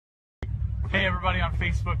Hey everybody on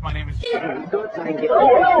Facebook, my name is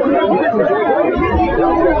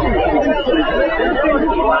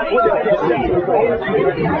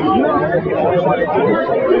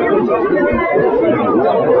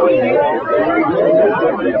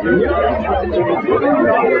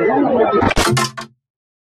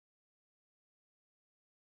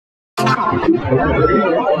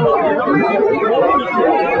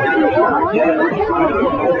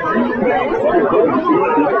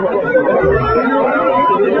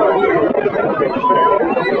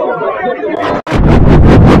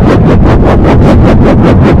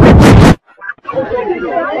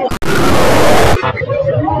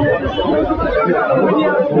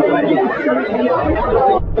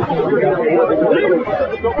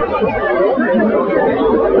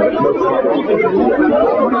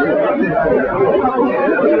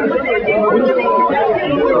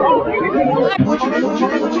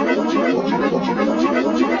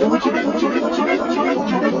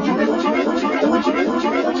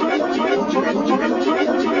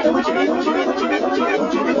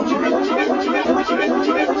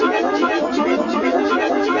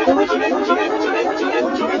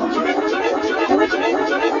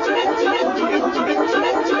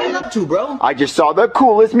bro? I just saw the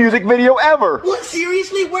coolest music video ever. What?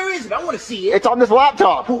 Seriously? Where is it? I want to see it. It's on this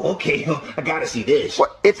laptop. Oh, okay, I gotta see this.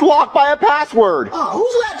 What? It's locked by a password. Oh,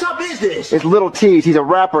 whose laptop is this? It's Little T's. He's a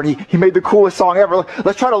rapper, and he made the coolest song ever.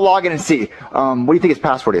 Let's try to log in and see. What do you think his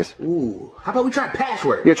password is? Ooh, how about we try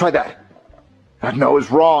password? Yeah, try that. No, it's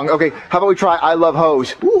wrong. Okay, how about we try I Love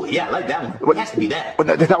Hoes? Ooh, yeah, I like that one. It has to be that.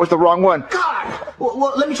 Well, that was the wrong one. God!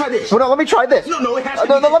 Well, let me try this. Well, no, let me try this. No, it has to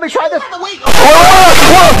be No, this. let me try this. Wait.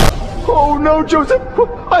 Oh no, Joseph!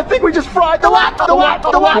 I think we just fried the laptop! You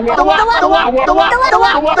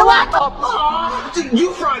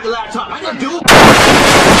fried the laptop. I didn't do it.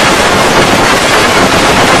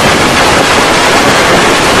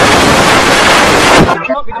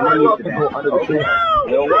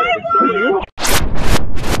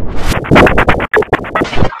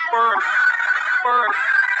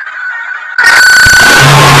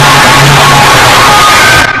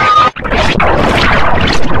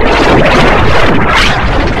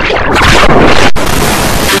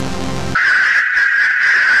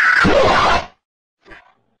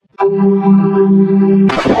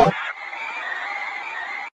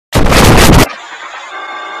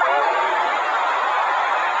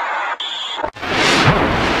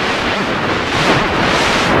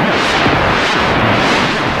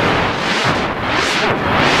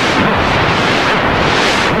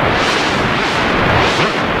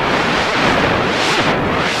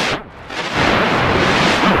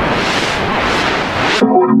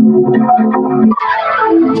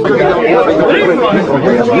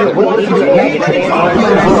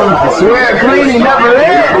 Swear Greeny never is!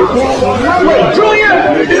 Wait, Julia!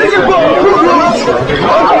 This is your ball!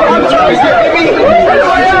 I'm sorry, baby!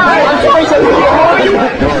 I'm sorry,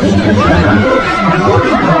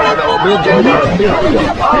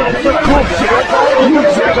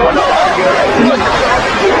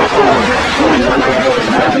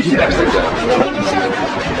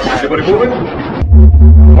 Everybody moving?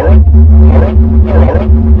 Alright.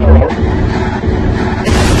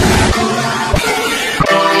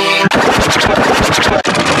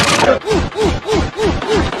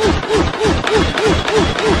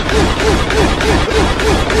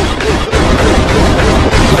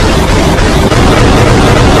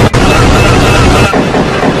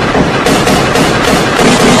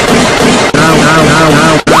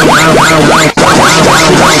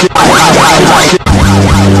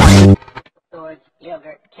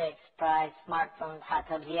 Yogurt, cakes, fries, smartphones, hot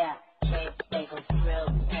tubs, yeah.